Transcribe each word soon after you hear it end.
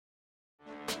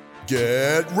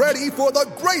Get ready for the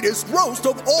greatest roast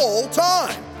of all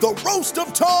time, the Roast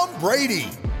of Tom Brady,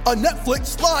 a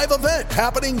Netflix live event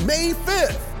happening May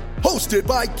 5th. Hosted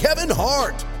by Kevin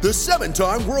Hart, the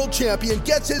 7-time world champion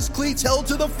gets his cleats held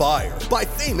to the fire by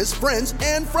famous friends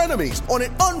and frenemies on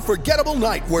an unforgettable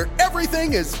night where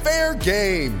everything is fair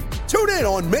game. Tune in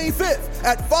on May 5th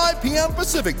at 5 p.m.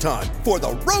 Pacific time for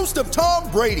the Roast of Tom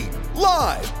Brady,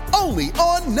 live only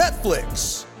on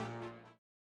Netflix.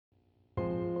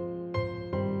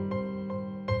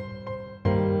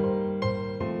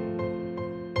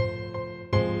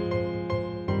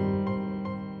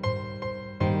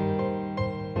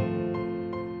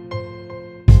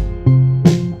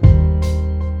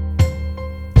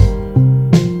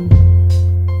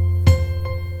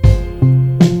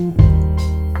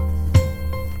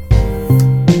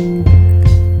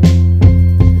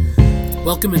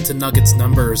 Welcome into Nuggets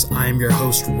Numbers. I am your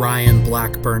host, Ryan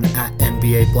Blackburn, at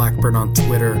NBA Blackburn on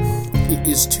Twitter. It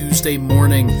is Tuesday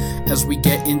morning as we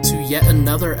get into yet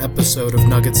another episode of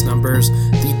Nuggets Numbers,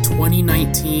 the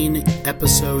 2019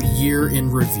 episode year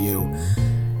in review.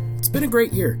 It's been a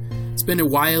great year. It's been a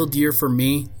wild year for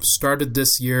me. Started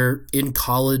this year in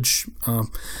college,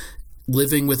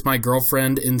 living with my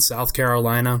girlfriend in South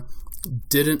Carolina.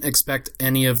 Didn't expect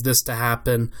any of this to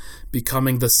happen,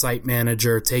 becoming the site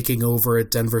manager, taking over at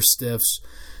Denver Stiffs.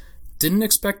 Didn't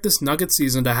expect this Nugget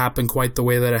season to happen quite the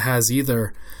way that it has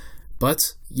either,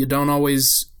 but you don't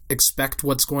always expect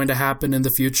what's going to happen in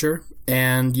the future,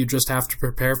 and you just have to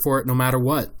prepare for it no matter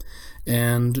what,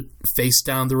 and face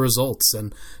down the results,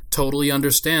 and totally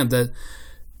understand that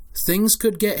things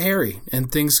could get hairy,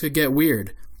 and things could get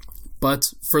weird. But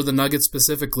for the Nuggets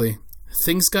specifically,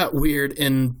 things got weird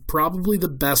in probably the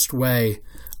best way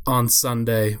on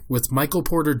Sunday with Michael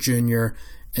Porter Jr.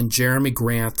 and Jeremy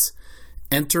Grant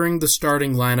entering the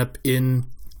starting lineup in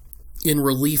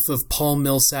relief of Paul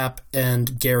Millsap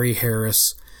and Gary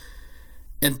Harris.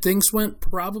 And things went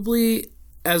probably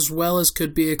as well as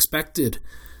could be expected.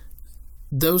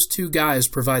 Those two guys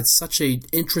provide such an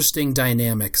interesting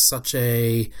dynamic, such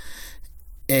a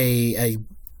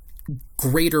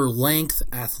greater length,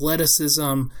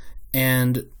 athleticism,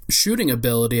 and shooting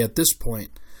ability at this point.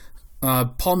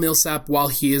 Paul Millsap, while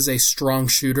he is a strong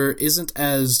shooter, isn't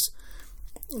as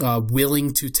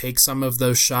willing to take some of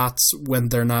those shots when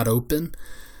they're not open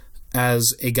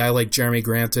as a guy like Jeremy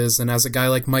Grant is and as a guy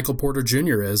like Michael Porter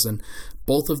Jr. is. And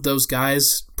both of those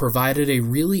guys provided a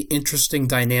really interesting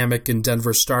dynamic in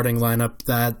Denver's starting lineup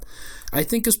that I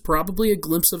think is probably a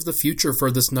glimpse of the future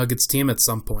for this Nuggets team at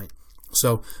some point.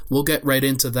 So we'll get right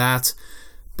into that.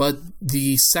 But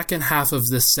the second half of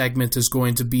this segment is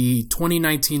going to be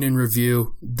 2019 in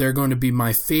review. They're going to be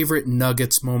my favorite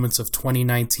Nuggets moments of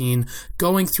 2019.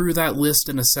 Going through that list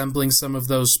and assembling some of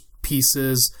those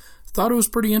pieces, thought it was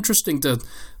pretty interesting to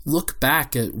look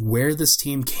back at where this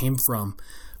team came from.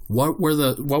 What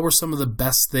were some of the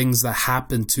best things that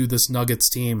happened to this Nuggets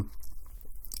team?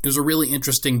 It was a really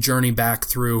interesting journey back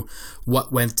through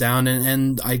what went down,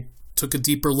 and I took a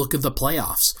deeper look at the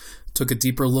playoffs. Took a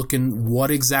deeper look in what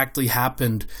exactly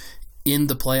happened in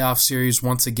the playoff series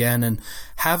once again, and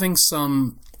having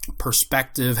some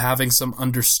perspective, having some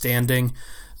understanding,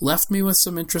 left me with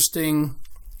some interesting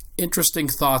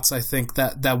thoughts, I think,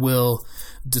 that will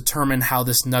determine how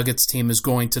this Nuggets team is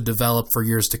going to develop for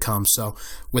years to come. So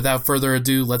without further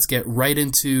ado, let's get right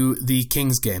into the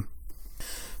Kings game.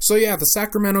 So yeah, the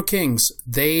Sacramento Kings,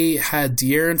 they had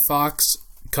De'Aaron Fox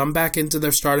come back into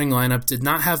their starting lineup, did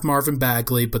not have Marvin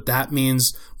Bagley, but that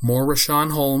means more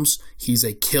Richaun Holmes. He's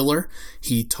a killer.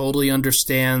 He totally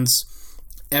understands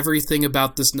everything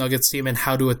about this Nuggets team and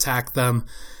how to attack them,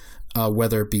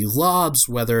 whether it be lobs,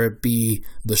 whether it be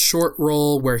the short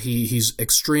roll, where he's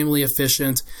extremely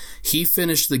efficient. He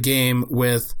finished the game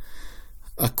with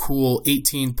a cool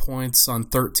 18 points on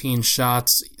 13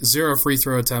 shots, 0 free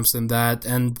throw attempts in that,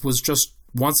 and was just,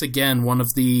 once again, one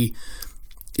of the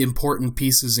important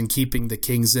pieces in keeping the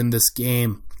Kings in this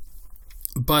game.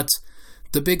 But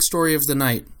the big story of the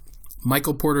night,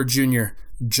 Michael Porter Jr.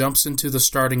 jumps into the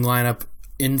starting lineup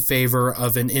in favor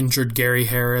of an injured Gary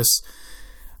Harris.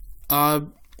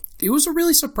 It was a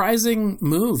really surprising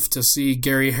move to see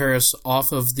Gary Harris on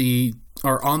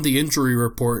the injury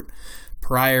report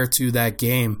prior to that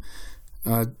game.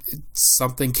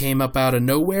 Something came up out of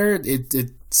nowhere.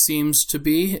 It seems to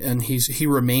be, and he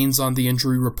remains on the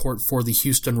injury report for the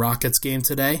Houston Rockets game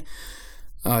today.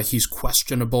 He's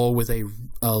questionable with a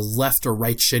left or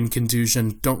right shin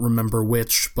contusion. Don't remember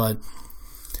which, but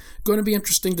going to be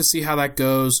interesting to see how that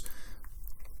goes.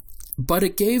 But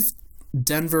it gave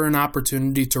Denver an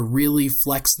opportunity to really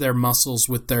flex their muscles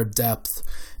with their depth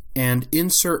and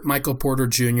insert Michael Porter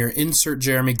Jr., insert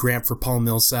Jeremy Grant for Paul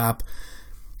Millsap.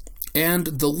 And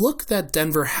the look that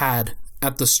Denver had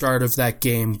at the start of that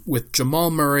game with Jamal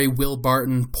Murray, Will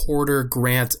Barton, Porter,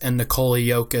 Grant, and Nikola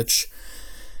Jokic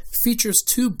features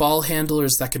two ball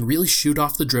handlers that can really shoot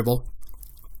off the dribble,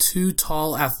 two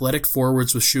tall, athletic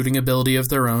forwards with shooting ability of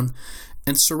their own,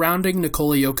 and surrounding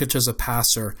Nikola Jokic as a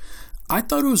passer. I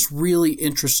thought it was really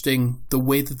interesting the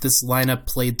way that this lineup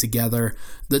played together.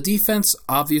 The defense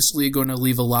obviously going to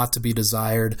leave a lot to be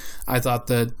desired. I thought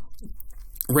that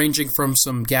ranging from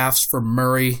some gaffes from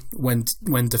Murray when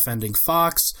defending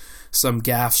Fox, some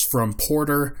gaffes from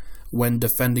Porter when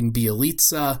defending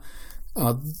Bjelica.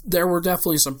 There were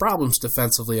definitely some problems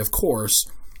defensively, of course,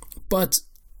 but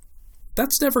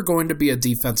that's never going to be a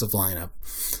defensive lineup.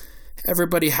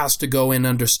 Everybody has to go in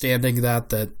understanding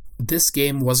that this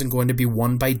game wasn't going to be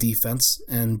won by defense,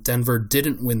 and Denver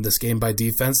didn't win this game by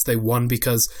defense. They won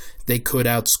because they could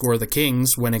outscore the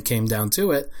Kings when it came down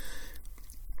to it.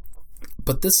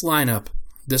 But this lineup,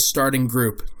 this starting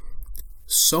group,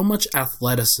 so much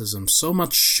athleticism, so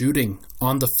much shooting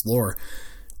on the floor.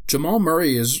 Jamal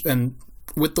Murray is, and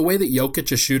with the way that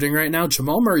Jokic is shooting right now,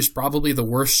 Jamal Murray's probably the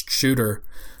worst shooter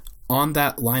on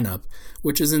that lineup,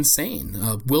 which is insane.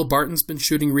 Will Barton's been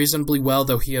shooting reasonably well,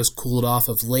 though he has cooled off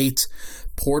of late.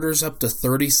 Porter's up to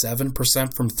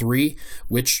 37% from three,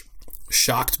 which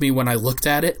shocked me when I looked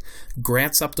at it.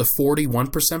 Grant's up to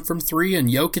 41% from three, and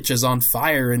Jokic is on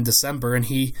fire in December, and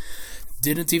he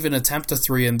didn't even attempt a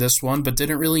three in this one, but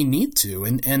didn't really need to.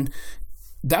 And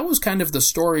that was kind of the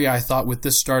story, I thought, with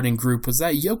this starting group, was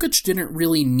that Jokic didn't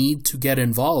really need to get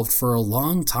involved for a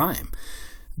long time.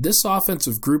 This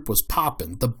offensive group was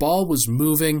popping. The ball was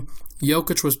moving.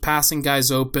 Jokic was passing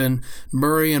guys open.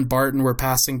 Murray and Barton were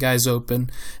passing guys open.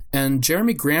 And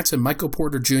Jeremy Grant and Michael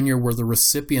Porter Jr. were the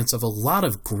recipients of a lot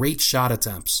of great shot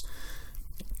attempts,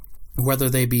 whether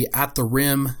they be at the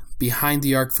rim, behind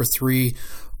the arc for three,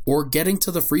 or getting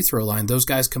to the free throw line. Those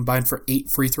guys combined for 8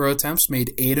 free throw attempts,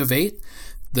 made 8 of 8.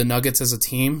 The Nuggets as a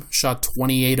team shot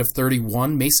 28 of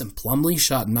 31. Mason Plumlee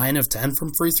shot 9 of 10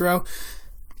 from free throw.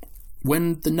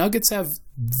 When the Nuggets have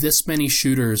this many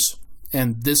shooters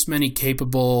and this many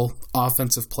capable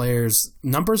offensive players,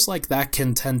 numbers like that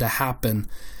can tend to happen.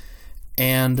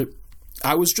 And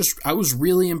I was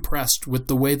really impressed with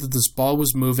the way that this ball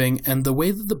was moving and the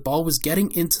way that the ball was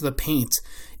getting into the paint.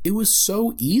 It was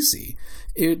so easy.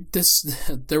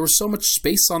 There was so much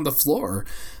space on the floor.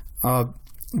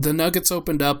 The Nuggets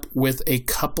opened up with a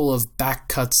couple of back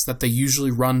cuts that they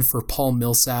usually run for Paul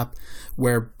Millsap,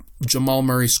 where Jamal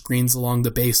Murray screens along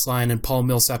the baseline and Paul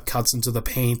Millsap cuts into the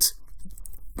paint.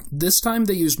 This time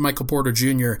they used Michael Porter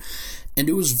Jr., and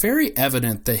it was very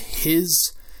evident that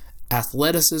his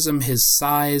athleticism, his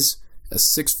size, a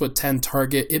 6'10"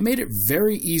 target, it made it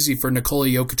very easy for Nikola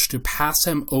Jokic to pass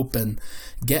him open,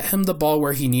 get him the ball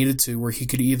where he needed to, where he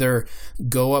could either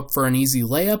go up for an easy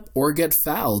layup or get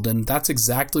fouled, and that's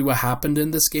exactly what happened in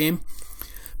this game.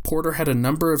 Porter had a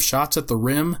number of shots at the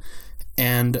rim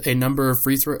and a number of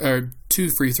 2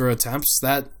 free throw attempts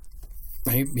that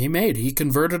he made. He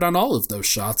converted on all of those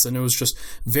shots, and it was just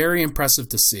very impressive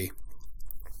to see.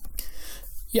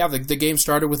 Yeah, the game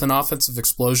started with an offensive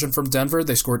explosion from Denver.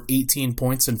 They scored 18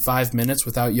 points in 5 minutes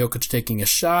without Jokic taking a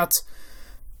shot,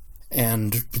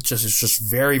 and it's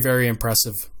just very, very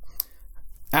impressive.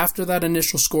 After that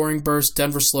initial scoring burst,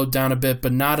 Denver slowed down a bit,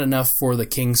 but not enough for the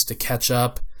Kings to catch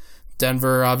up.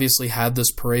 Denver obviously had this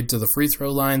parade to the free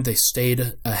throw line. They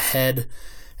stayed ahead,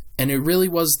 and it really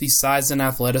was the size and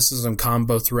athleticism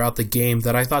combo throughout the game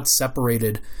that I thought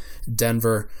separated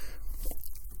Denver.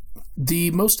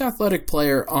 The most athletic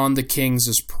player on the Kings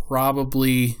is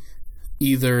probably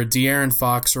either De'Aaron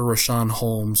Fox or Richaun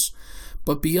Holmes.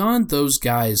 But beyond those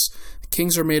guys, the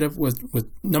Kings are made up with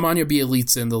Nemanja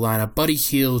Bjelica in the lineup, Buddy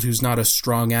Hield, who's not a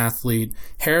strong athlete.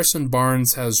 Harrison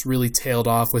Barnes has really tailed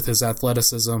off with his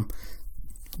athleticism.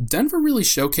 Denver really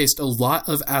showcased a lot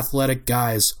of athletic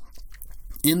guys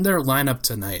in their lineup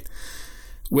tonight,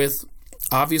 with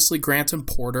obviously Grant and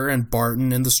Porter and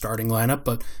Barton in the starting lineup,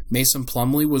 but Mason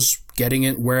Plumlee was getting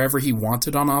it wherever he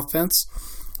wanted on offense.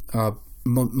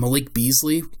 Malik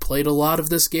Beasley played a lot of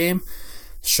this game,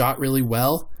 shot really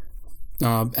well,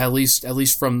 at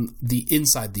least from the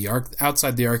inside the arc.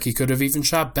 Outside the arc, he could have even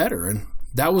shot better, and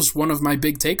that was one of my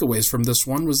big takeaways from this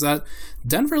one, was that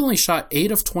Denver only shot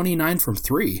 8 of 29 from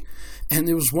 3, and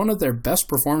it was one of their best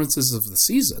performances of the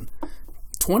season.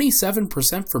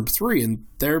 27% from 3, and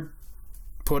they're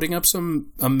putting up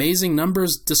some amazing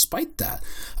numbers despite that.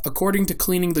 According to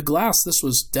Cleaning the Glass, this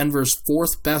was Denver's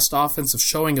 4th best offensive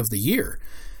showing of the year.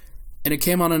 And it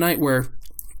came on a night where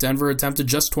Denver attempted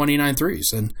just 29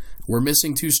 threes, and we're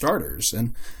missing 2 starters.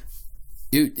 And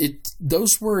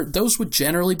those would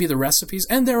generally be the recipes,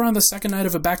 and they're on the second night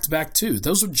of a back-to-back too.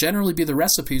 Those would generally be the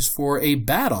recipes for a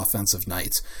bad offensive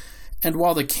night. And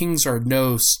while the Kings are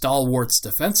no stalwarts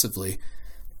defensively,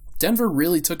 Denver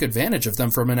really took advantage of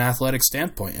them from an athletic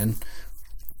standpoint. And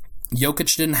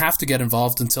Jokic didn't have to get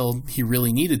involved until he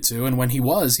really needed to, and when he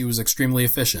was extremely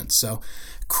efficient. So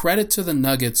credit to the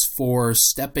Nuggets for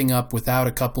stepping up without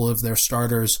a couple of their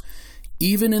starters,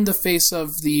 even in the face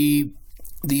of the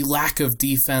lack of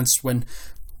defense,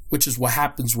 which is what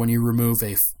happens when you remove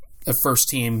a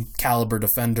first-team caliber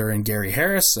defender in Gary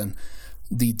Harris and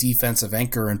the defensive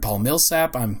anchor in Paul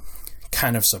Millsap. I'm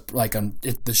kind of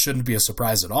this shouldn't be a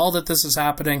surprise at all that this is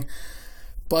happening.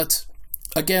 But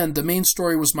again, the main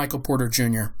story was Michael Porter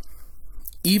Jr.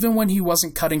 Even when he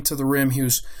wasn't cutting to the rim, he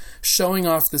was showing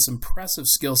off this impressive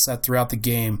skill set throughout the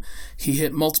game. He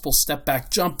hit multiple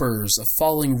step-back jumpers, a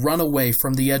falling runaway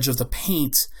from the edge of the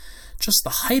paint. Just the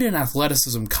height and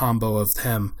athleticism combo of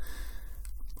him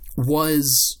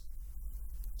was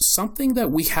something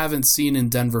that we haven't seen in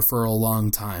Denver for a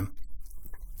long time.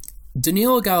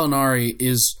 Danilo Gallinari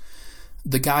is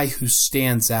the guy who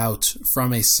stands out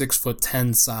from a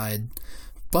 6'10" side,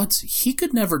 but he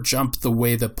could never jump the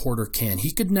way that Porter can.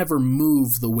 He could never move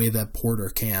the way that Porter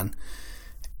can.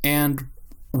 And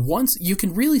once you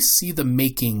can really see the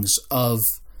makings of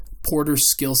Porter's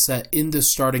skill set in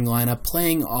this starting lineup,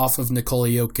 playing off of Nikola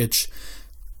Jokic,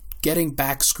 getting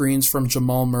back screens from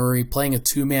Jamal Murray, playing a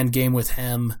 2-man game with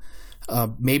him.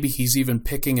 Maybe he's even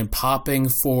picking and popping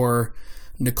for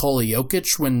Nikola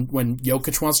Jokic when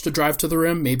Jokic wants to drive to the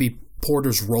rim. Maybe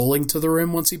Porter's rolling to the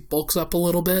rim once he bulks up a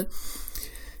little bit.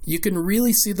 You can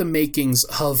really see the makings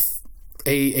of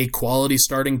a quality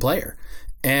starting player.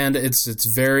 And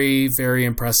it's very, very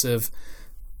impressive.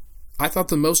 I thought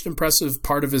the most impressive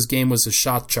part of his game was his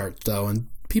shot chart, though, and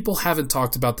people haven't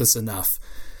talked about this enough.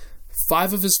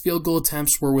 5 of his field goal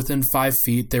attempts were within 5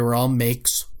 feet. They were all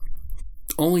makes.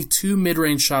 Only 2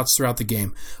 mid-range shots throughout the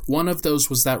game. One of those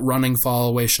was that running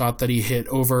fall-away shot that he hit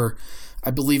over,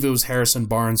 I believe it was Harrison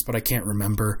Barnes, but I can't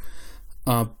remember.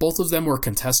 Both of them were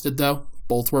contested, though.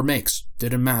 Both were makes.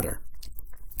 Didn't matter.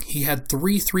 He had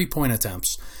 3 3-point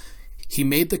attempts. He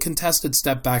made the contested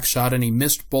step-back shot, and he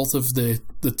missed both of the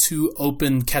 2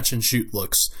 open catch-and-shoot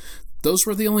looks. Those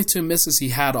were the only 2 misses he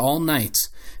had all night,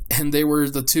 and they were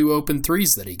the 2 open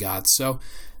threes that he got. So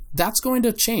that's going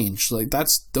to change.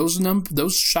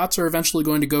 Those shots are eventually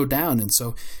going to go down, and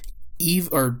so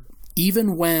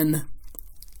even when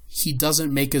he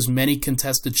doesn't make as many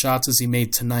contested shots as he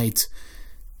made tonight,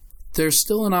 there's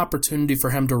still an opportunity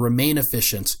for him to remain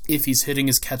efficient if he's hitting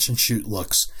his catch-and-shoot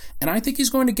looks. And I think he's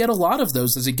going to get a lot of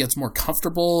those as he gets more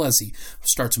comfortable, as he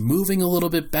starts moving a little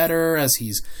bit better, as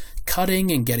he's cutting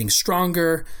and getting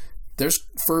stronger. There's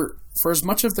for as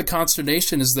much of the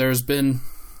consternation as there's been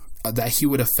that he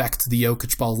would affect the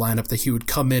Jokic ball lineup, that he would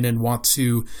come in and want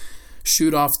to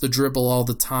shoot off the dribble all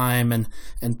the time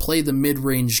and play the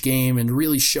mid-range game and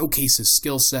really showcase his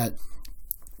skill set.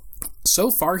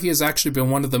 So far, he has actually been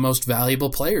one of the most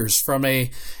valuable players from a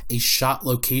shot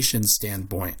location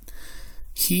standpoint.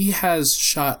 He has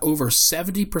shot over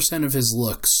 70% of his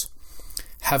looks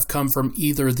have come from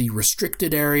either the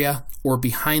restricted area or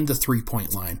behind the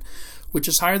three-point line, which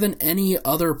is higher than any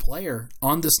other player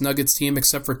on this Nuggets team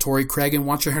except for Torrey Craig and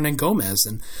Juancho Hernangomez.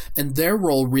 And their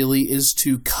role really is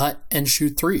to cut and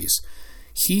shoot threes.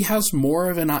 He has more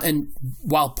of and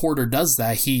while Porter does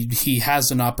that, he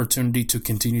has an opportunity to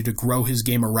continue to grow his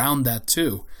game around that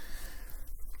too.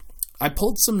 I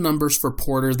pulled some numbers for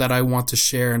Porter that I want to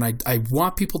share, and I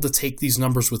want people to take these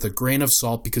numbers with a grain of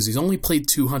salt because he's only played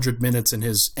 200 minutes in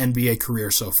his NBA career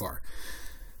so far.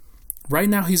 Right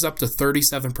now, he's up to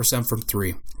 37% from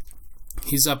 3.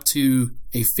 He's up to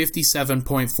a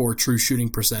 57.4 true shooting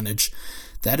percentage.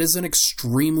 That is an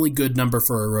extremely good number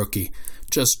for a rookie.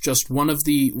 Just one of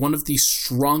the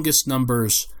strongest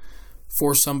numbers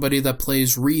for somebody that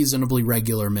plays reasonably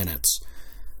regular minutes.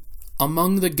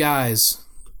 Among the guys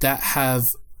that have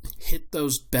hit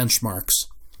those benchmarks,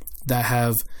 that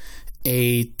have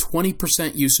a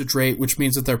 20% usage rate, which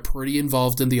means that they're pretty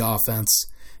involved in the offense,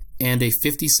 and a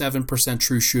 57%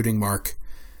 true shooting mark,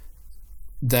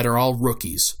 that are all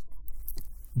rookies.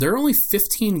 There are only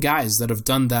 15 guys that have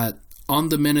done that on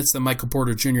the minutes that Michael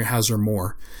Porter Jr. has or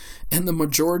more. And the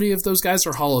majority of those guys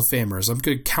are Hall of Famers. I'm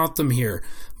going to count them here.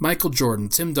 Michael Jordan,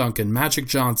 Tim Duncan, Magic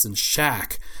Johnson,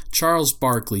 Shaq, Charles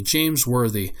Barkley, James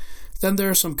Worthy. Then there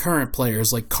are some current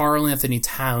players like Karl Anthony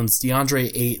Towns,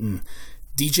 DeAndre Ayton,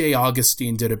 DJ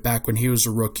Augustine did it back when he was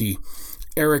a rookie.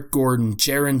 Eric Gordon,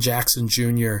 Jaren Jackson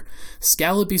Jr.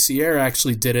 Skal Labissière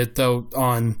actually did it, though,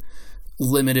 on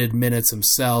limited minutes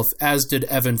himself, as did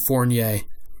Evan Fournier.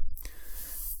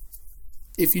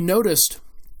 If you noticed,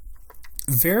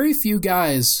 very few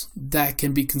guys that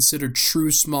can be considered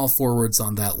true small forwards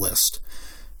on that list.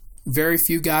 Very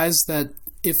few guys that,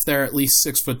 if they're at least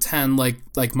 6'10",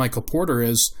 like Michael Porter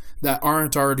is, that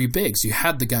aren't already bigs. You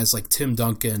had the guys like Tim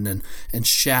Duncan and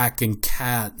Shaq and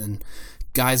Cat and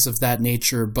guys of that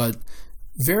nature, but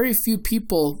very few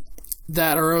people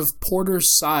that are of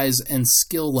Porter's size and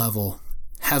skill level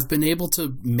have been able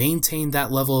to maintain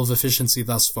that level of efficiency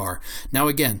thus far. Now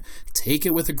again, take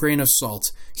it with a grain of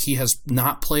salt. He has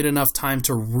not played enough time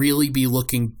to really be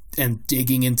looking and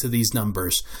digging into these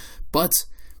numbers, but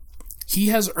he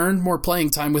has earned more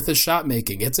playing time with his shot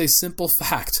making. It's a simple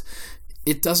fact.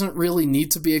 It doesn't really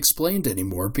need to be explained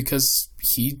anymore because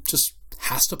he just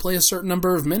has to play a certain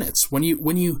number of minutes. When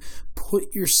you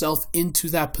put yourself into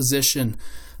that position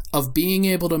of being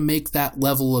able to make that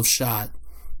level of shot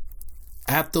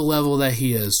at the level that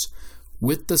he is,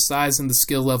 with the size and the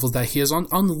skill level that he is on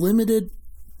unlimited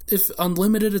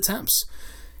attempts,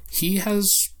 he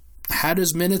has had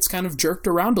his minutes kind of jerked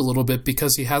around a little bit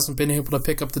because he hasn't been able to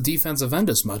pick up the defensive end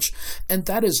as much. And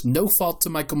that is no fault to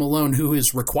Michael Malone, who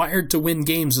is required to win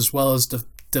games as well as to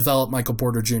develop Michael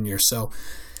Porter Jr. So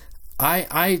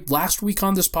I last week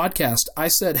on this podcast, I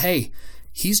said, hey,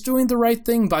 he's doing the right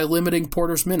thing by limiting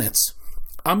Porter's minutes.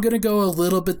 I'm going to go a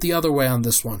little bit the other way on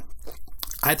this one.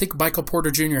 I think Michael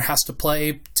Porter Jr. has to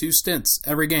play 2 stints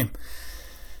every game.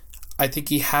 I think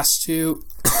he has to,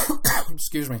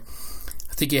 excuse me,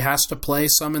 I think he has to play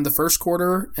some in the first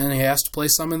quarter and he has to play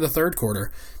some in the third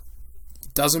quarter.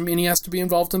 Doesn't mean he has to be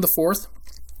involved in the fourth.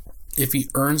 If he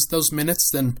earns those minutes,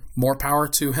 then more power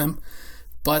to him.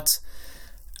 But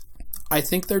I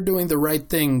think they're doing the right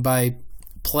thing by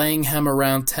playing him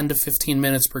around 10 to 15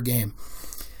 minutes per game.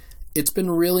 It's been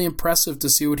really impressive to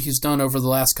see what he's done over the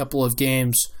last couple of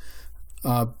games,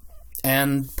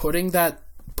 and putting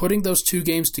those 2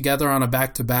 games together on a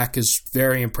back-to-back is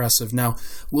very impressive. Now,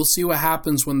 we'll see what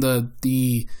happens when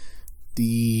the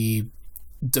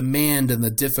demand and the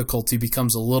difficulty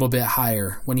becomes a little bit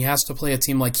higher. When he has to play a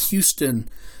team like Houston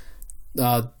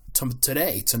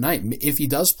tonight, if he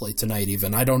does play tonight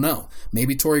even, I don't know.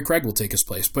 Maybe Torrey Craig will take his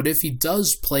place. But if he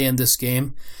does play in this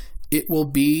game, it will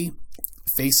be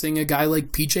facing a guy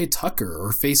like PJ Tucker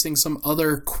or facing some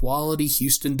other quality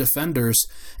Houston defenders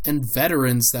and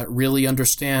veterans that really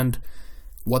understand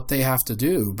what they have to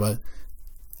do. But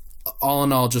all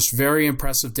in all, just very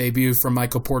impressive debut from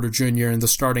Michael Porter Jr. in the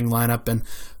starting lineup, and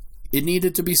it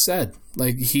needed to be said.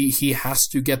 Like, he has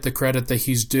to get the credit that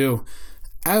he's due,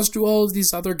 as do all of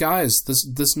these other guys.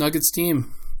 This Nuggets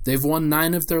team, they've won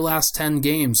 9 of their last 10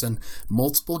 games, and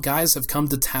multiple guys have come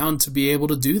to town to be able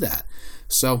to do that.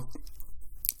 So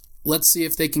let's see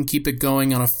if they can keep it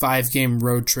going on a 5-game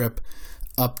road trip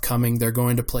upcoming. They're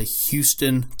going to play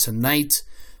Houston tonight.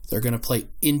 They're going to play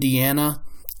Indiana,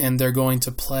 and they're going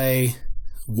to play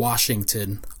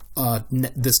Washington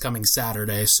this coming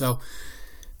Saturday. So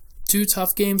 2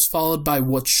 tough games followed by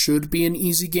what should be an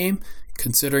easy game,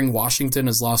 considering Washington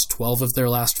has lost 12 of their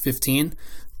last 15.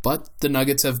 But the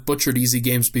Nuggets have butchered easy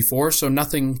games before, so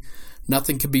nothing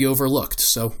can be overlooked.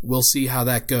 So we'll see how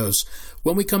that goes.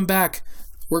 When we come back,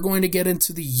 we're going to get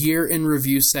into the year in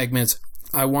review segment.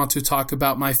 I want to talk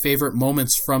about my favorite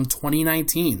moments from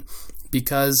 2019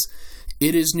 because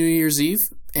it is New Year's Eve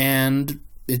and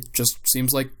it just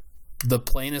seems like the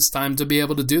plainest time to be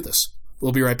able to do this.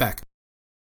 We'll be right back.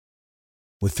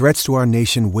 With threats to our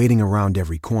nation waiting around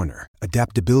every corner,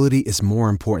 adaptability is more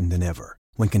important than ever.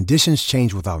 When conditions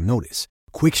change without notice,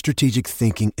 quick strategic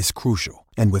thinking is crucial.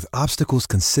 And with obstacles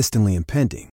consistently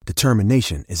impending,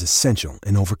 determination is essential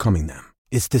in overcoming them.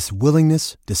 It's this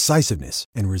willingness, decisiveness,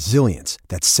 and resilience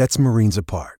that sets Marines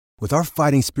apart. With our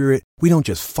fighting spirit, we don't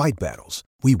just fight battles,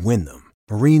 we win them.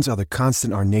 Marines are the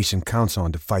constant our nation counts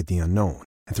on to fight the unknown.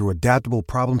 And through adaptable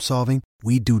problem solving,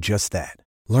 we do just that.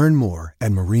 Learn more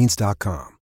at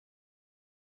Marines.com.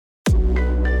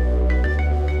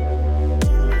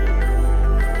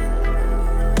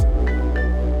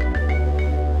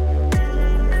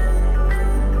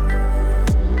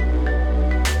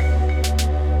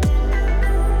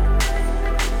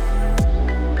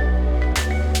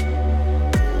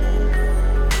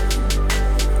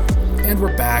 And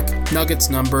we're back. Nuggets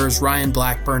numbers, Ryan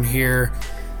Blackburn here.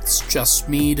 It's just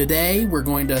me today. We're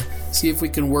going to see if we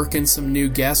can work in some new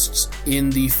guests in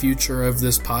the future of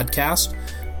this podcast.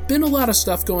 Been a lot of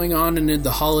stuff going on, and in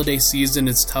the holiday season,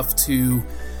 it's tough to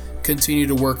continue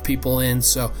to work people in.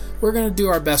 So we're going to do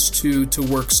our best to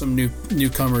work some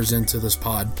newcomers into this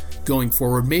pod. going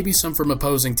forward. Maybe some from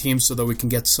opposing teams so that we can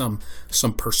get some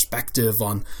perspective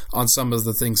on some of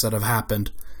the things that have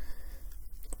happened.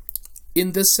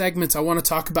 In this segment, I want to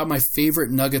talk about my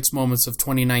favorite Nuggets moments of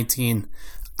 2019.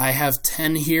 I have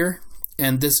 10 here,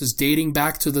 and this is dating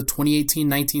back to the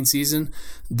 2018-19 season,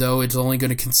 though it's only going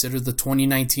to consider the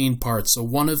 2019 part. So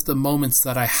one of the moments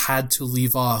that I had to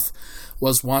leave off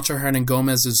was Juancho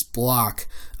Hernangomez's block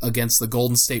against the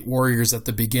Golden State Warriors at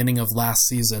the beginning of last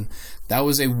season. That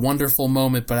was a wonderful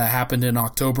moment, but it happened in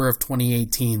October of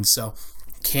 2018, so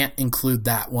can't include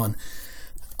that one.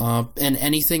 And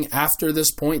anything after this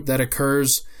point that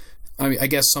occurs, I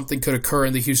guess something could occur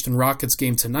in the Houston Rockets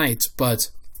game tonight,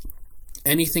 but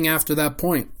anything after that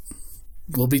point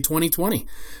will be 2020.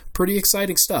 Pretty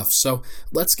exciting stuff. So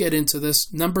let's get into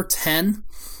this. Number 10,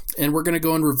 and we're going to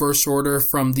go in reverse order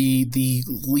from the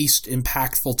least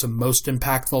impactful to most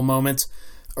impactful moment,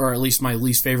 or at least my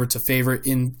least favorite to favorite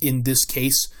in this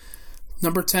case.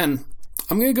 Number 10.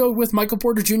 I'm going to go with Michael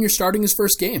Porter Jr. starting his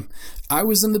first game. I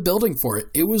was in the building for it.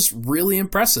 It was really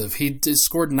impressive. He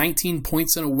scored 19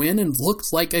 points in a win and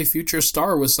looked like a future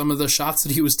star with some of the shots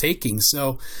that he was taking.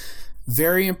 So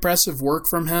very impressive work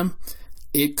from him.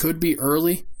 It could be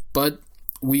early, but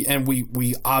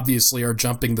we obviously are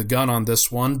jumping the gun on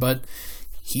this one, but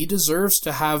he deserves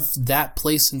to have that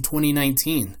place in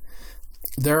 2019.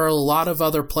 There are a lot of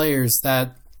other players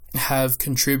that have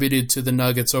contributed to the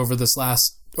Nuggets over these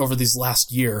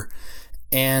last year,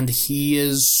 and he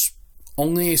is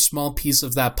only a small piece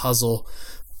of that puzzle.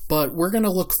 But we're going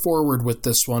to look forward with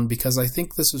this one because I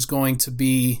think this is going to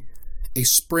be a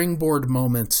springboard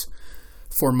moment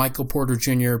for Michael Porter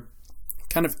Jr.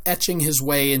 kind of etching his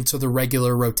way into the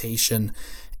regular rotation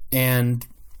and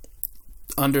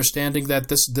understanding that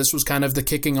this was kind of the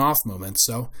kicking off moment.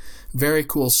 So very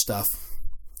cool stuff.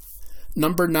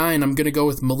 Number 9, I'm going to go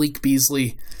with Malik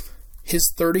Beasley.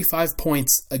 His 35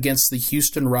 points against the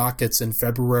Houston Rockets in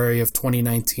February of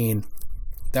 2019.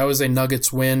 That was a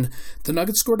Nuggets win. The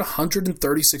Nuggets scored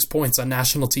 136 points on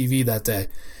national TV that day.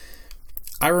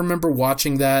 I remember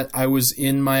watching that. I was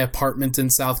in my apartment in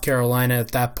South Carolina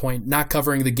at that point, not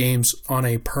covering the games on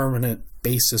a permanent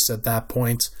basis at that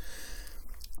point.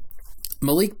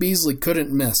 Malik Beasley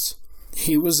couldn't miss.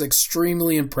 He was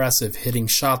extremely impressive, hitting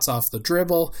shots off the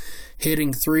dribble,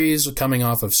 hitting threes, coming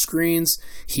off of screens.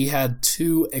 He had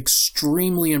 2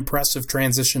 extremely impressive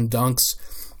transition dunks.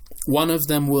 One of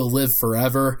them will live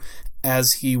forever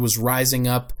as he was rising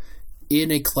up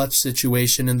in a clutch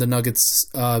situation in the Nuggets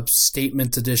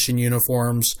Statement Edition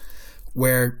uniforms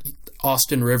where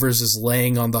Austin Rivers is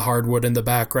laying on the hardwood in the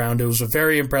background. It was a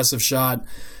very impressive shot.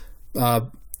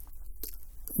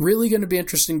 Really going to be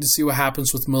interesting to see what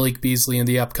happens with Malik Beasley in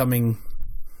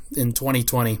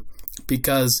 2020,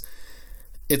 because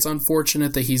it's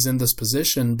unfortunate that he's in this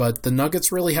position, but the Nuggets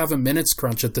really have a minutes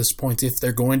crunch at this point if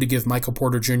they're going to give Michael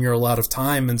Porter Jr. a lot of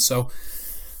time. And so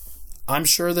I'm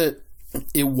sure that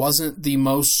it wasn't the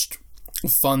most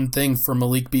fun thing for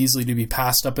Malik Beasley to be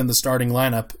passed up in the starting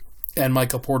lineup and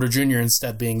Michael Porter Jr.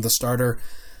 instead being the starter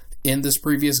in this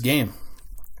previous game.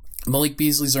 Malik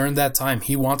Beasley's earned that time.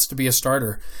 He wants to be a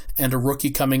starter, and a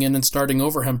rookie coming in and starting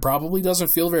over him probably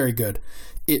doesn't feel very good.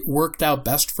 It worked out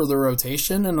best for the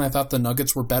rotation, and I thought the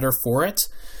Nuggets were better for it,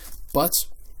 but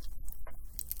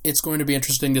it's going to be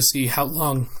interesting to see how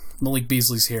long Malik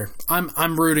Beasley's here.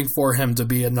 I'm rooting for him to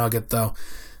be a Nugget, though.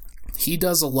 He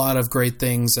does a lot of great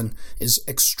things and is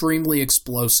extremely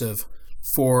explosive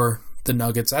for the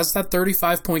Nuggets, as that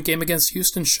 35-point game against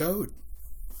Houston showed.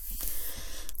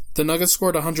 The Nuggets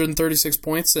scored 136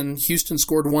 points and Houston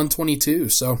scored 122.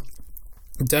 So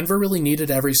Denver really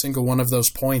needed every single one of those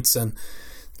points. And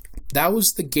that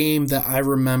was the game that I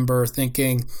remember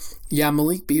thinking, yeah,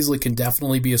 Malik Beasley can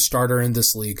definitely be a starter in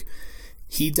this league.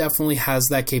 He definitely has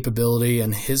that capability,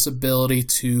 and his ability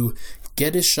to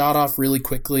get his shot off really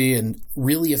quickly and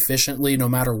really efficiently no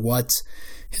matter what,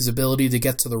 his ability to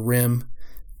get to the rim.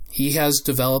 He has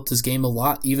developed his game a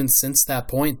lot even since that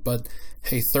point, but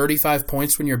hey, 35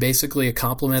 points when you're basically a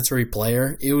complimentary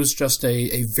player, it was just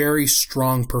a very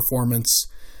strong performance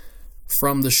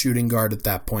from the shooting guard at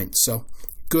that point. So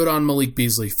good on Malik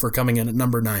Beasley for coming in at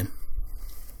number 9.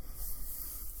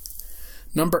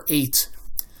 Number 8.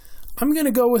 I'm going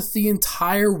to go with the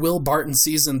entire Will Barton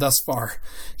season thus far.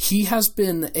 He has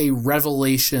been a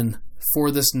revelation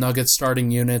for this Nuggets starting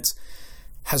unit,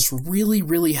 has really,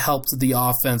 really helped the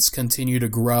offense continue to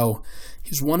grow.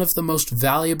 He's one of the most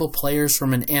valuable players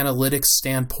from an analytics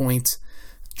standpoint.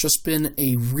 Just been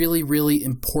a really, really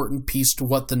important piece to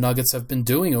what the Nuggets have been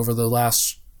doing over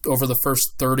the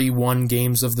first 31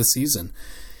 games of the season.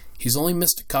 He's only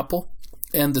missed a couple,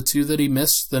 and the 2 that he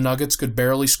missed, the Nuggets could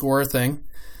barely score a thing.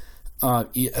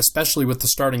 especially with the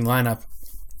starting lineup.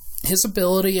 His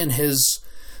ability and his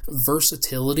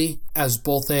versatility as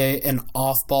both an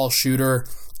off-ball shooter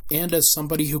and as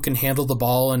somebody who can handle the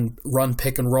ball and run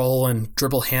pick and roll and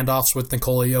dribble handoffs with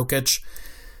Nikola Jokic,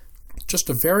 just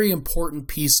a very important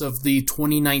piece of the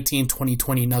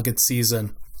 2019-2020 Nuggets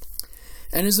season.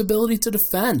 And his ability to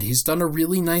defend. He's done a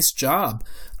really nice job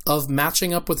of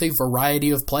matching up with a variety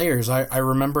of players. I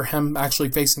remember him actually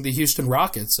facing the Houston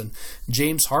Rockets and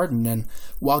James Harden. And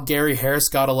while Gary Harris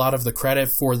got a lot of the credit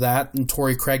for that, and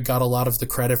Torrey Craig got a lot of the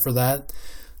credit for that,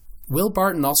 Will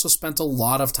Barton also spent a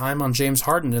lot of time on James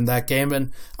Harden in that game,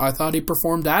 and I thought he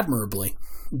performed admirably.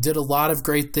 Did a lot of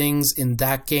great things in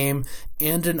that game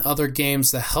and in other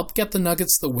games that helped get the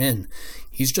Nuggets the win.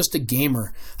 He's just a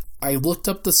gamer. I looked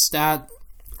up the stat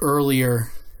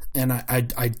earlier, and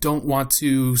I don't want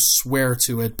to swear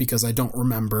to it because I don't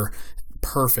remember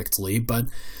perfectly, but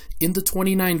in the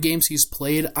 29 games he's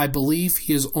played, I believe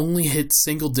he has only hit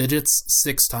single digits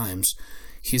 6 times.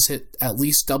 He's hit at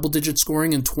least double-digit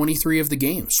scoring in 23 of the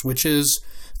games, which is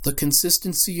the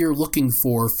consistency you're looking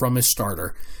for from a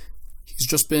starter. He's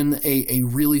just been a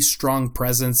really strong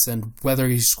presence, and whether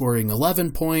he's scoring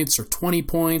 11 points or 20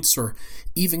 points or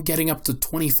even getting up to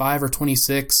 25 or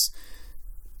 26,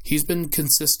 he's been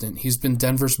consistent. He's been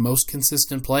Denver's most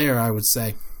consistent player, I would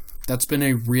say. That's been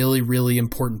a really, really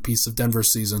important piece of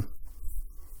Denver's season.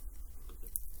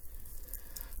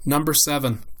 Number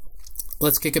 7.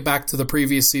 Let's kick it back to the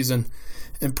previous season.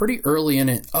 And pretty early in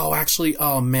it, I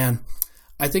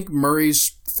think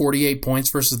Murray's 48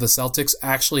 points versus the Celtics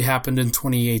actually happened in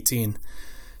 2018.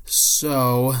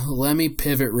 So let me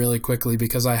pivot really quickly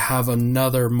because I have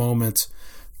another moment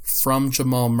from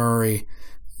Jamal Murray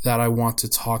that I want to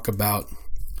talk about.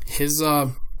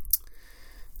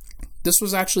 This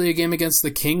was actually a game against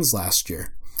the Kings last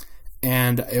year,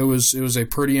 and it was a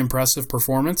pretty impressive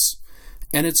performance.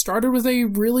 And it started with a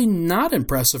really not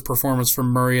impressive performance from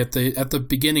Murray at the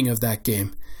beginning of that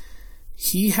game.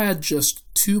 He had just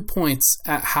 2 points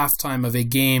at halftime of a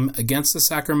game against the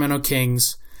Sacramento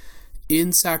Kings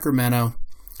in Sacramento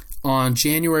on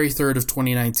January 3rd of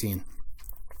 2019.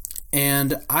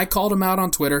 And I called him out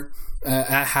on Twitter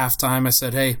at halftime. I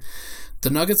said, hey, the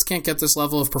Nuggets can't get this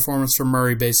level of performance from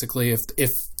Murray, basically,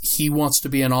 if he wants to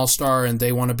be an all-star and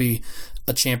they want to be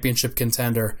a championship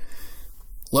contender.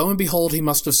 Lo and behold, he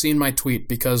must have seen my tweet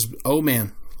because, oh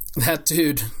man, that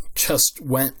dude just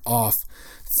went off.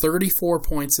 34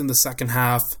 points in the second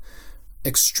half,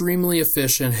 extremely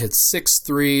efficient, hit 6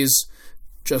 threes,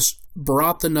 just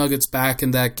brought the Nuggets back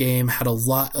in that game, had a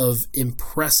lot of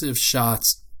impressive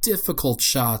shots, difficult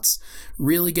shots,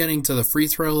 really getting to the free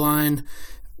throw line,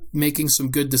 making some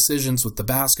good decisions with the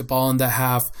basketball in that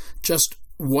half. Just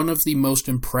one of the most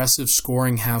impressive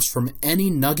scoring halves from any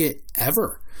Nugget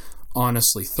ever.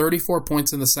 Honestly, 34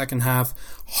 points in the second half,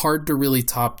 hard to really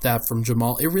top that from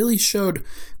Jamal. It really showed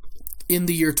in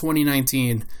the year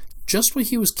 2019 just what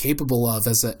he was capable of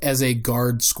as a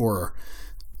guard scorer.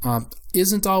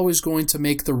 Isn't always going to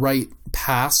make the right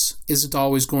pass, isn't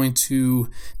always going to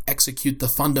execute the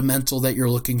fundamental that you're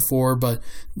looking for, but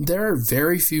there are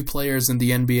very few players in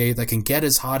the NBA that can get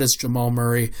as hot as Jamal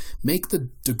Murray, make the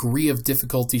degree of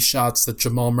difficulty shots that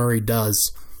Jamal Murray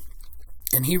does.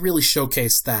 And he really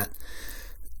showcased that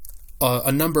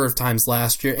a number of times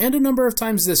last year and a number of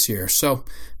times this year. So,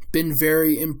 been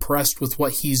very impressed with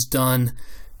what he's done.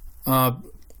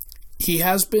 He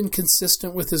has been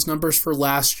consistent with his numbers for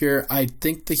last year. I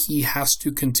think that he has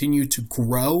to continue to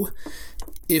grow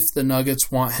if the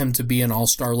Nuggets want him to be an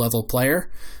all-star level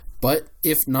player. But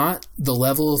if not, the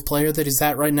level of player that he's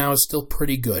at right now is still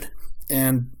pretty good.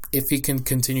 And if he can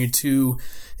continue to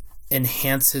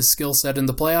enhance his skill set in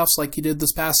the playoffs like he did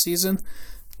this past season,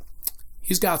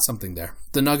 he's got something there.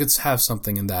 The Nuggets have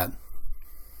something in that.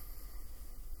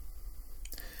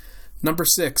 Number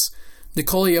 6,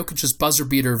 Nikola Jokic's buzzer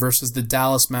beater versus the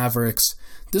Dallas Mavericks.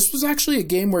 This was actually a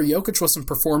game where Jokic wasn't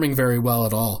performing very well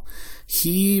at all.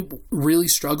 He really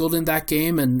struggled in that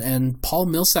game, and Paul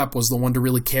Millsap was the one to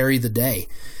really carry the day.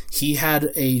 He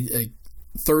had a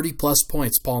 30-plus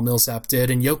points, Paul Millsap did,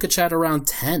 and Jokic had around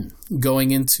 10 going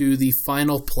into the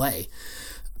final play.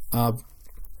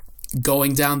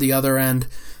 Going down the other end,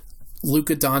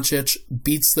 Luka Doncic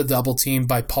beats the double team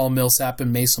by Paul Millsap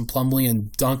and Mason Plumlee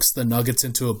and dunks the Nuggets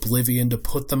into oblivion to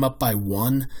put them up by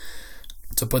 1,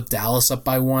 to put Dallas up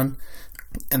by 1.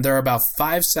 And there are about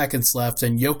 5 seconds left,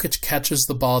 and Jokic catches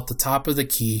the ball at the top of the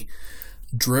key,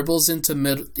 dribbles into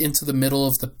the middle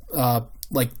of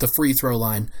the free throw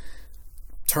line,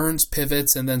 turns,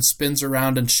 pivots, and then spins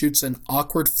around and shoots an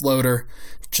awkward floater,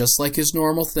 just like his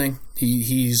normal thing.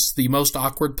 He's the most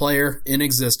awkward player in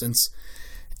existence.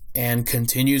 and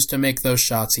continues to make those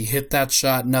shots. He hit that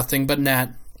shot, nothing but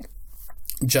net.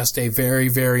 Just a very,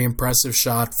 very impressive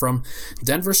shot from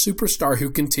Denver superstar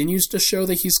who continues to show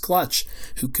that he's clutch,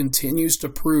 who continues to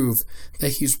prove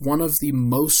that he's one of the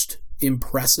most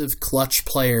impressive clutch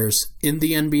players in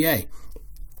the NBA.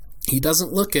 He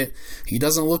doesn't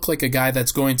look like a guy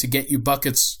that's going to get you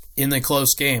buckets in a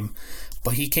close game,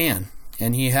 but he can,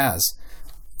 and he has.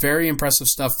 Very impressive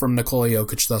stuff from Nikola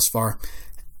Jokic thus far,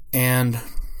 and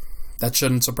that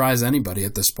shouldn't surprise anybody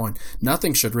at this point.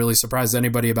 Nothing should really surprise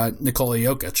anybody about Nikola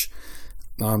Jokic.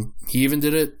 He even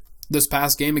did it this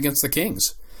past game against the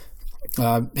Kings.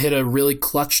 Hit a really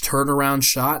clutch turnaround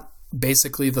shot,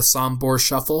 basically the Sombor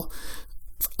shuffle,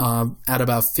 at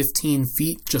about 15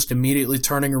 feet, just immediately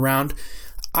turning around.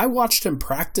 I watched him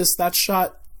practice that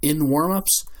shot in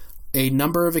warm-ups a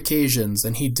number of occasions,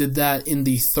 and he did that in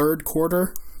the third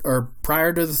quarter, or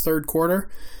prior to the third quarter,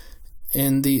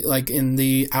 in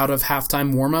the out of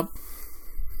halftime warm-up.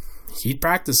 He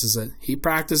practices it. He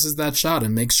practices that shot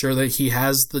and makes sure that he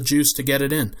has the juice to get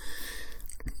it in.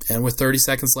 And with 30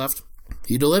 seconds left,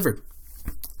 he delivered.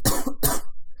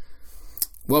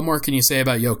 What more can you say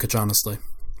about Jokic, honestly?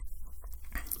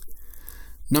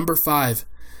 Number 5.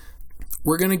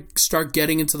 We're going to start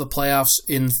getting into the playoffs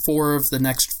in 4 of the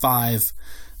next 5.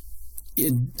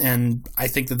 And I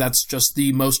think that that's just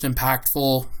the most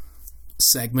impactful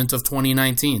segment of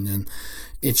 2019. And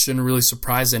it shouldn't really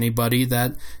surprise anybody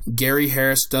that Gary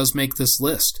Harris does make this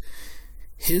list.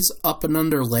 His up and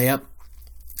under layup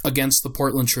against the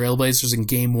Portland Trailblazers in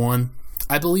Game 1,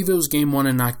 I believe it was Game 1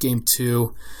 and not Game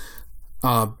 2,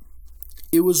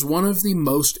 it was one of the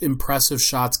most impressive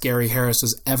shots Gary Harris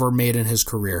has ever made in his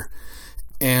career.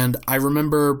 And I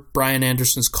remember Brian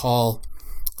Anderson's call,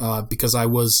 because I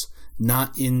was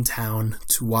not in town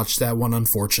to watch that one,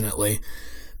 unfortunately.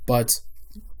 But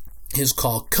his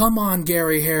call, "Come on,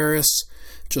 Gary Harris,"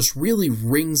 just really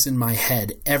rings in my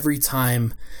head every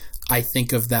time I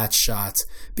think of that shot.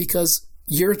 Because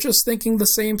you're just thinking the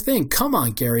same thing. Come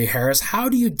on, Gary Harris. How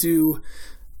do you do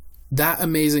that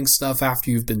amazing stuff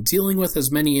after you've been dealing with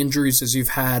as many injuries as you've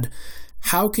had?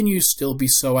 How can you still be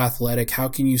so athletic? How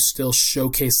can you still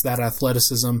showcase that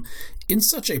athleticism in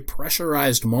such a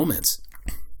pressurized moment?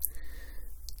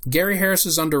 Gary Harris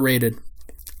is underrated,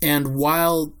 and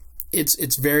while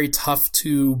it's very tough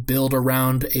to build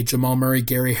around a Jamal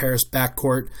Murray-Gary Harris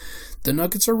backcourt, the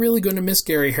Nuggets are really going to miss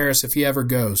Gary Harris if he ever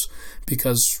goes,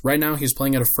 because right now he's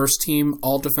playing at a first-team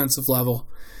all-defensive level.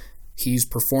 He's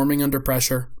performing under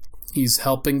pressure. He's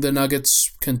helping the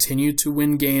Nuggets continue to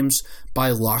win games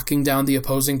by locking down the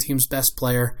opposing team's best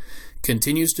player.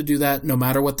 Continues to do that no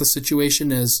matter what the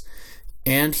situation is.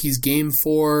 And he's game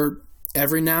for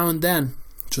every now and then.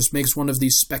 Just makes one of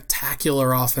these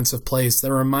spectacular offensive plays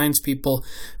that reminds people,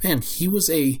 man, he was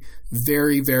a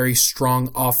very, very strong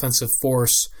offensive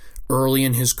force early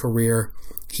in his career.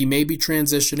 He may be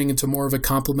transitioning into more of a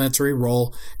complementary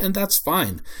role, and that's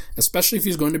fine, especially if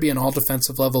he's going to be an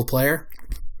all-defensive level player.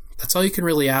 That's all you can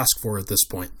really ask for at this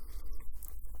point.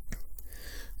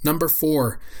 Number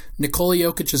 4, Nikola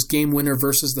Jokic's game winner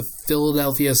versus the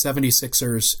Philadelphia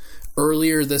 76ers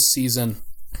earlier this season.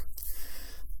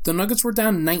 The Nuggets were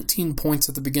down 19 points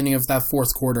at the beginning of that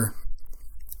fourth quarter,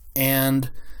 and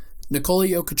Nikola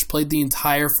Jokic played the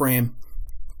entire frame,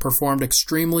 performed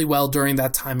extremely well during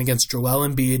that time against Joel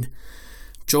Embiid.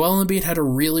 Joel Embiid had a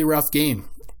really rough game.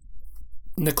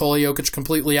 Nikola Jokic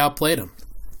completely outplayed him.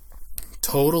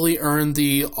 Totally earned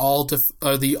the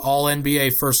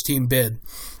All-NBA first-team bid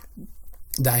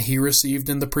that he received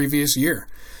in the previous year.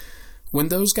 When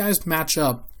those guys match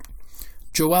up,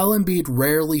 Joel Embiid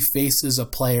rarely faces a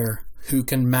player who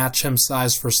can match him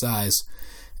size for size.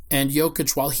 And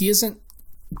Jokic, while he isn't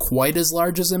quite as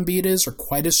large as Embiid is or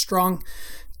quite as strong,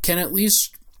 can at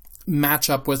least match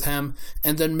up with him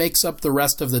and then makes up the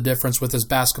rest of the difference with his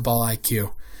basketball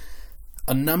IQ.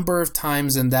 A number of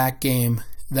times in that game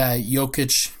that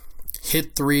Jokic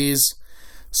hit threes,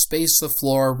 spaced the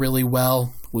floor really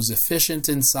well, was efficient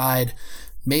inside,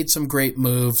 made some great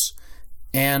moves,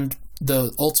 and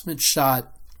the ultimate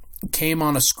shot came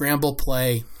on a scramble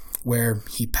play where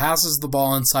he passes the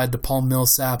ball inside to Paul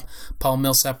Millsap. Paul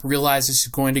Millsap realizes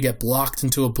he's going to get blocked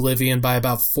into oblivion by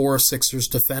about 4 Sixers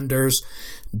defenders,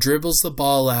 dribbles the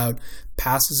ball out,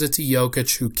 passes it to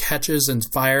Jokic, who catches and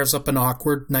fires up an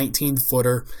awkward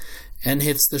 19-footer and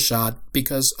hits the shot,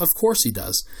 because of course he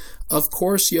does. Of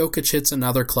course Jokic hits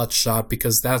another clutch shot,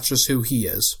 because that's just who he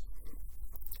is.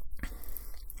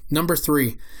 Number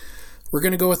 3, we're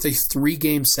going to go with a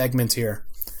 3-game segment here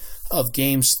of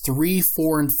games 3,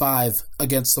 4, and 5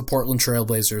 against the Portland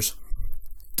Trailblazers.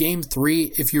 Game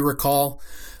 3, if you recall,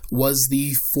 was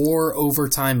the 4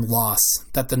 overtime loss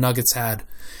that the Nuggets had,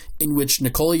 in which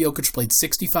Nikola Jokic played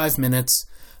 65 minutes,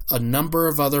 a number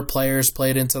of other players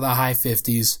played into the high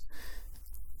 50s.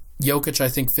 Jokic, I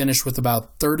think, finished with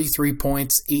about 33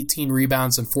 points, 18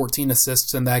 rebounds, and 14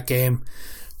 assists in that game,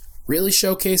 really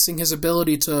showcasing his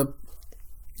ability to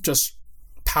just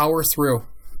power through.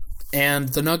 And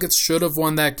the Nuggets should have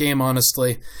won that game,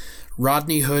 honestly.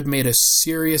 Rodney Hood made a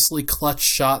seriously clutch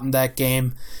shot in that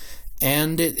game,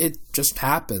 and it just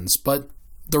happens. But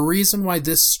the reason why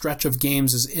this stretch of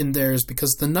games is in there is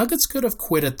because the Nuggets could have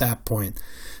quit at that point.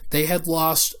 They had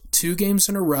lost 2 games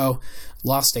in a row,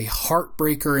 lost a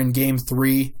heartbreaker in Game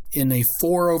 3 in a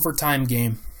 4 overtime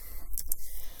game.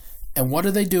 And what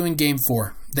do they do in Game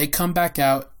 4? They come back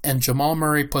out, and Jamal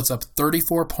Murray puts up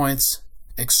 34 points,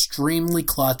 extremely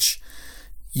clutch.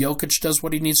 Jokic does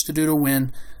what he needs to do to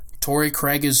win. Torrey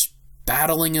Craig is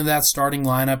battling in that starting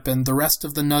lineup, and the rest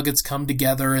of the Nuggets come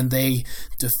together and they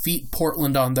defeat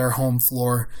Portland on their home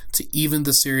floor to even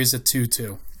the series at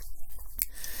 2-2.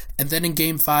 And then in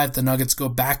Game 5, the Nuggets go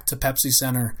back to Pepsi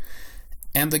Center,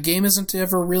 and the game isn't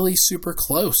ever really super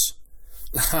close.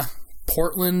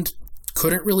 Portland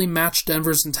couldn't really match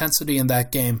Denver's intensity in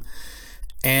that game,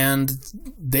 and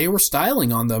they were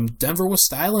styling on them. Denver was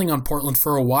styling on Portland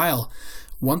for a while.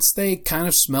 Once they kind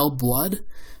of smelled blood,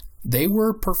 they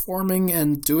were performing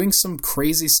and doing some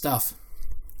crazy stuff.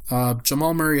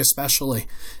 Jamal Murray especially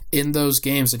in those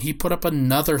games, and he put up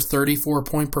another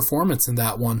 34-point performance in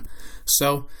that one.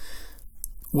 So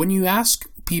when you ask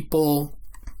people,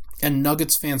 and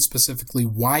Nuggets fans specifically,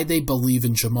 why they believe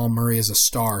in Jamal Murray as a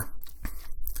star,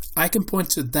 I can point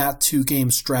to that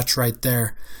 2-game stretch right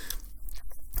there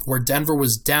where Denver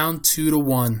was down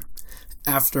 2-1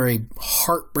 after a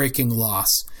heartbreaking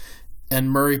loss, and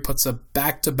Murray puts up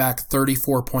back-to-back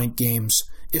 34-point games,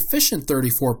 efficient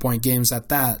 34-point games at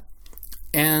that.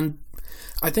 And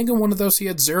I think in one of those he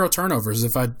had 0 turnovers,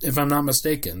 if I'm not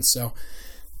mistaken. So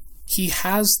he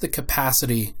has the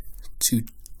capacity to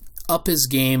up his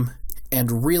game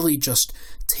and really just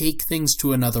take things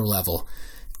to another level.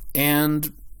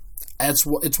 And it's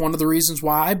one of the reasons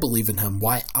why I believe in him,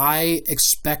 why I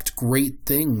expect great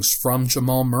things from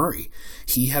Jamal Murray.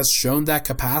 He has shown that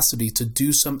capacity to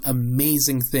do some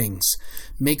amazing things,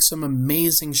 make some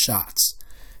amazing shots.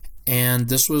 And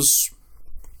this was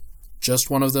just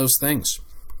one of those things.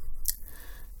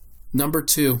 Number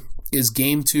 2 is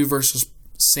Game 2 versus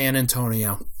San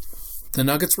Antonio. The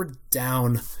Nuggets were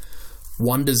down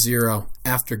 1-0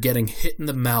 after getting hit in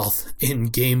the mouth in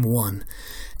Game 1.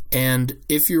 And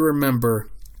if you remember,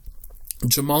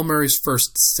 Jamal Murray's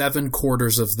first 7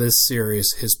 quarters of this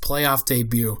series, his playoff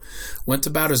debut, went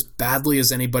about as badly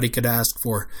as anybody could ask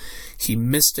for. He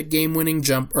missed a game-winning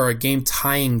jump, or a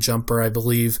game-tying jumper, I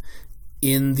believe,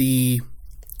 in the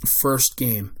first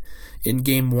game, in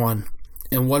Game 1.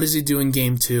 And what does he do in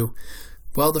Game 2?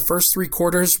 Well, the first 3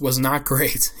 quarters was not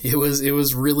great. It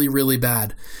was really, really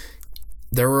bad.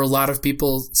 There were a lot of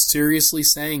people seriously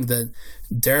saying that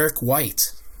Derek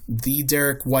White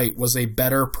was a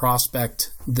better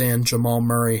prospect than Jamal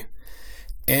Murray.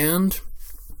 And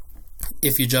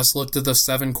if you just looked at the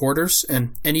 7 quarters,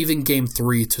 and even Game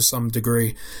 3 to some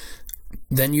degree,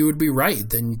 then you would be right.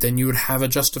 Then you would have a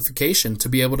justification to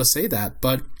be able to say that.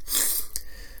 But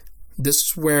this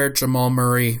is where Jamal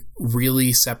Murray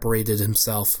really separated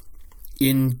himself.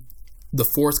 In the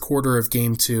 4th quarter of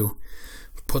Game 2,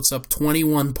 puts up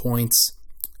 21 points,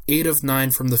 8 of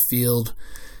 9 from the field,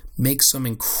 makes some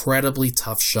incredibly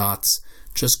tough shots,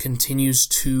 just continues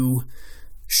to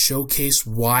showcase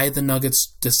why the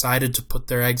Nuggets decided to put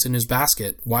their eggs in his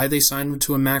basket, why they signed him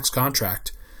to a max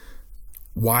contract,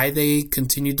 why they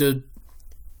continue to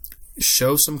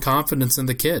show some confidence in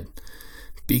the kid.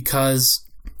 Because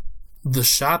the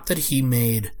shot that he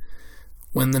made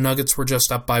when the Nuggets were just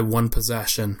up by 1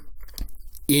 possession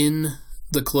in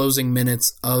the closing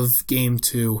minutes of Game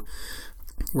 2,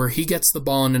 where he gets the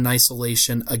ball in an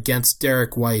isolation against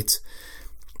Derek White,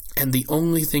 and the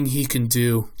only thing he can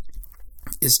do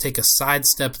is take a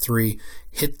sidestep 3,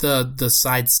 hit the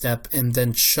sidestep, and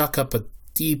then chuck up a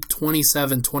deep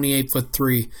 27, 28-foot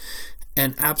 3,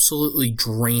 and absolutely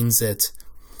drains it.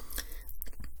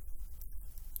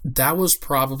 That was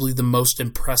probably the most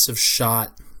impressive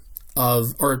shot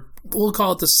or we'll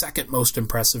call it the second most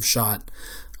impressive shot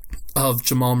of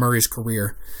Jamal Murray's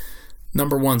career.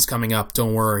 Number 1's coming up,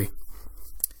 don't worry.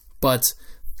 But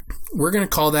we're going to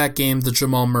call that game the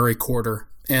Jamal Murray quarter.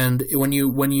 And when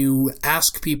you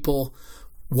ask people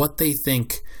what they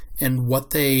think and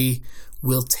what they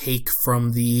will take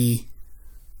from the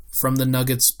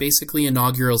Nuggets' basically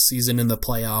inaugural season in the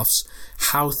playoffs,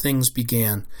 how things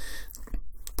began,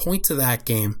 point to that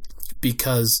game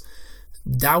because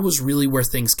that was really where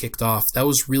things kicked off. That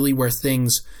was really where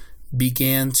things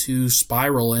began to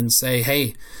spiral and say,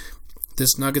 hey,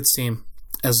 this Nuggets team,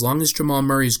 as long as Jamal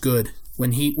Murray's good,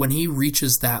 when he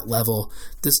reaches that level,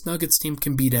 this Nuggets team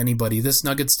can beat anybody. This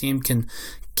Nuggets team can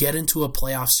get into a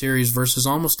playoff series versus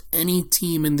almost any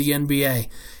team in the NBA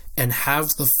and have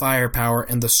the firepower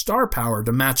and the star power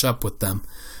to match up with them.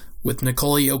 With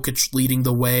Nikola Jokic leading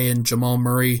the way and Jamal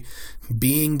Murray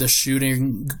being the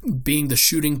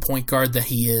shooting point guard that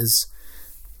he is,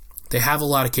 they have a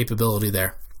lot of capability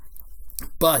there.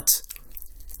 But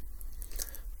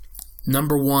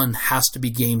number one has to be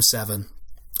Game 7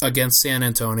 against San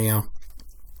Antonio.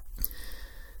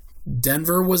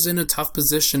 Denver was in a tough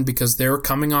position because they were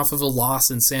coming off of a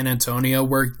loss in San Antonio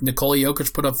where Nikola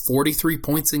Jokic put up 43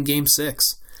 points in Game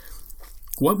 6.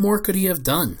 What more could he have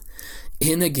done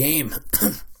in a game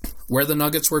where the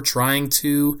Nuggets were trying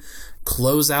to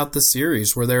close out the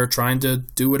series, where they were trying to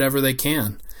do whatever they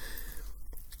can?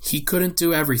 He couldn't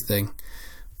do everything.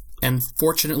 And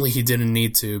fortunately, he didn't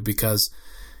need to, because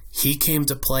he came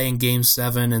to play in Game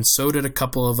 7, and so did a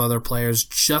couple of other players,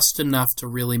 just enough to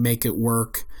really make it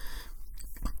work.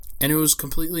 And it was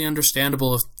completely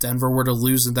understandable if Denver were to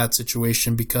lose in that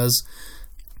situation, because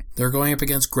they're going up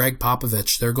against Greg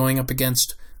Popovich. They're going up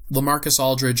against LaMarcus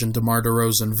Aldridge and DeMar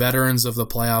DeRozan, veterans of the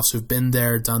playoffs who've been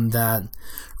there, done that.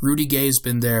 Rudy Gay's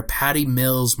been there, Patty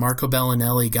Mills, Marco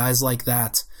Bellinelli, guys like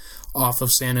that off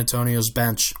of San Antonio's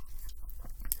bench.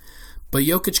 But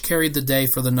Jokic carried the day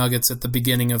for the Nuggets at the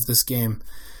beginning of this game.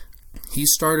 He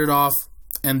started off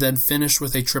and then finished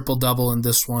with a triple-double in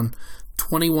this one.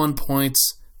 21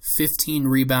 points, 15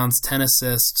 rebounds, 10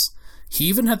 assists. He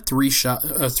even had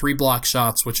three block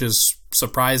shots, which is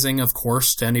surprising, of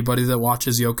course, to anybody that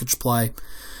watches Jokic play.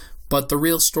 But the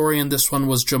real story in this one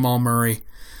was Jamal Murray,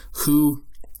 who,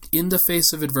 in the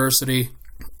face of adversity,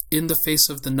 in the face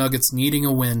of the Nuggets needing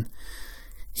a win,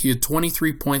 he had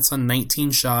 23 points on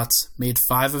 19 shots, made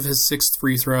 5 of his 6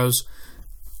 free throws,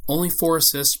 only 4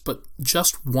 assists, but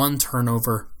just 1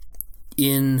 turnover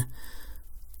in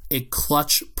a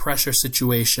clutch pressure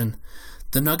situation.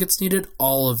 The Nuggets needed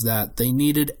all of that. They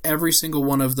needed every single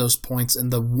one of those points,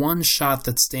 and the one shot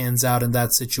that stands out in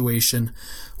that situation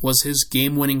was his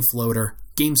game-winning floater,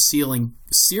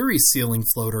 series-sealing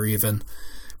floater even,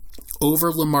 over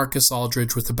LaMarcus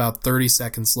Aldridge with about 30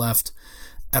 seconds left.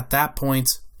 At that point,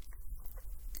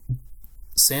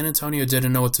 San Antonio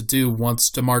didn't know what to do once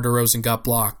DeMar DeRozan got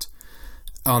blocked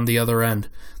on the other end.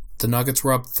 The Nuggets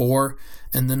were up 4,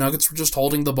 and the Nuggets were just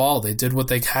holding the ball. They did what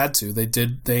they had to.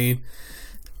 They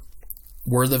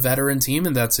were the veteran team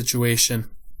in that situation.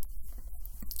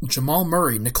 Jamal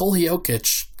Murray, Nikola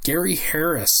Jokic, Gary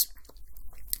Harris,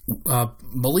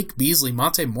 Malik Beasley,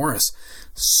 Monte Morris,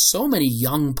 so many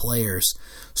young players,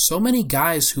 so many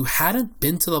guys who hadn't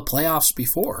been to the playoffs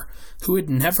before, who had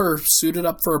never suited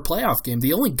up for a playoff game.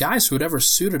 The only guys who had ever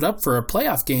suited up for a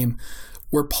playoff game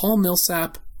were Paul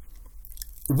Millsap.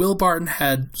 Will Barton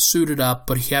had suited up,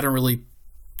 but he hadn't really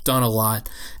done a lot,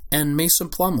 and Mason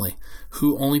Plumlee,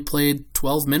 who only played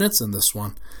 12 minutes in this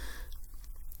one.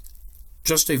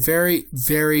 Just a very,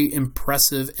 very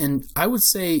impressive and I would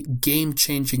say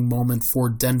game-changing moment for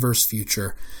Denver's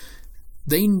future.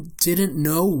 They didn't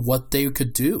know what they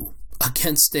could do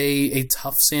against a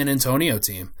tough San Antonio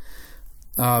team.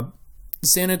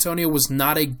 San Antonio was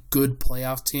not a good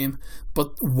playoff team,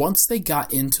 but once they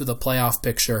got into the playoff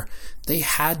picture, they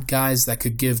had guys that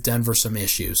could give Denver some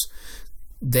issues.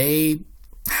 They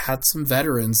had some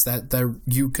veterans that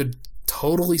you could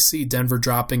totally see Denver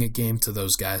dropping a game to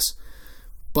those guys.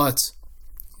 But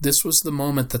this was the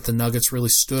moment that the Nuggets really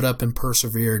stood up and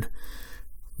persevered,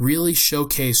 really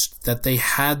showcased that they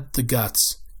had the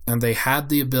guts and they had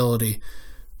the ability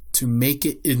to make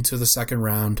it into the second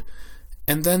round.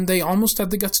 And then they almost had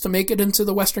the guts to make it into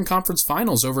the Western Conference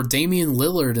Finals over Damian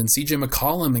Lillard and CJ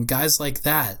McCollum and guys like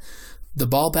that. The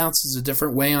ball bounces a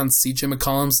different way on CJ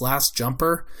McCollum's last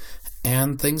jumper,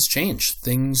 and things change.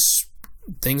 Things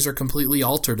are completely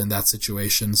altered in that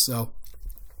situation. So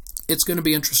it's going to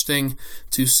be interesting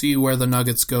to see where the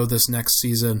Nuggets go this next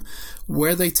season,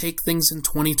 where they take things in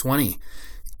 2020.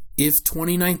 If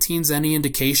 2019's any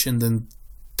indication, then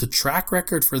the track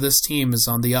record for this team is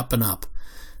on the up and up.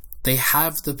 They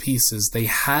have the pieces, they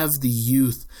have the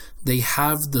youth, they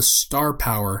have the star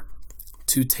power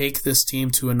to take this team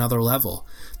to another level.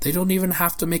 They don't even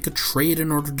have to make a trade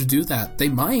in order to do that. They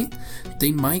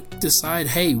might decide,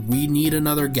 hey, we need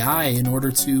another guy in order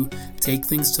to take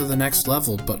things to the next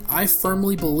level. But I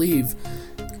firmly believe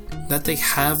that they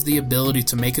have the ability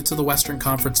to make it to the Western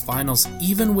Conference Finals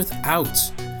even without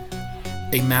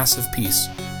a massive piece.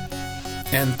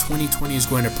 And 2020 is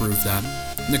going to prove that.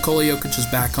 Nikola Jokic is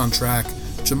back on track.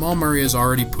 Jamal Murray has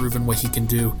already proven what he can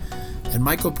do. And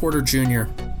Michael Porter Jr.,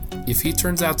 if he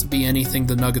turns out to be anything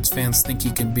the Nuggets fans think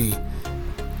he can be,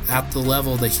 at the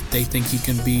level that they think he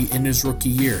can be in his rookie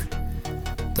year,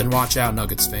 then watch out,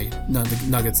 Nuggets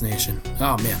Nation.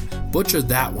 Oh man, butchered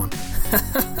that one.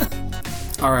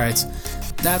 Alright,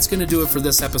 that's going to do it for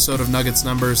this episode of Nuggets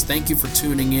Numbers. Thank you for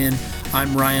tuning in.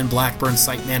 I'm Ryan Blackburn,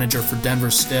 site manager for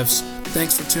Denver Stiffs.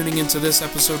 Thanks for tuning into this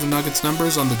episode of Nuggets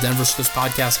Numbers on the Denver Stiffs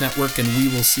Podcast Network, and we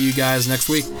will see you guys next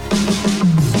week.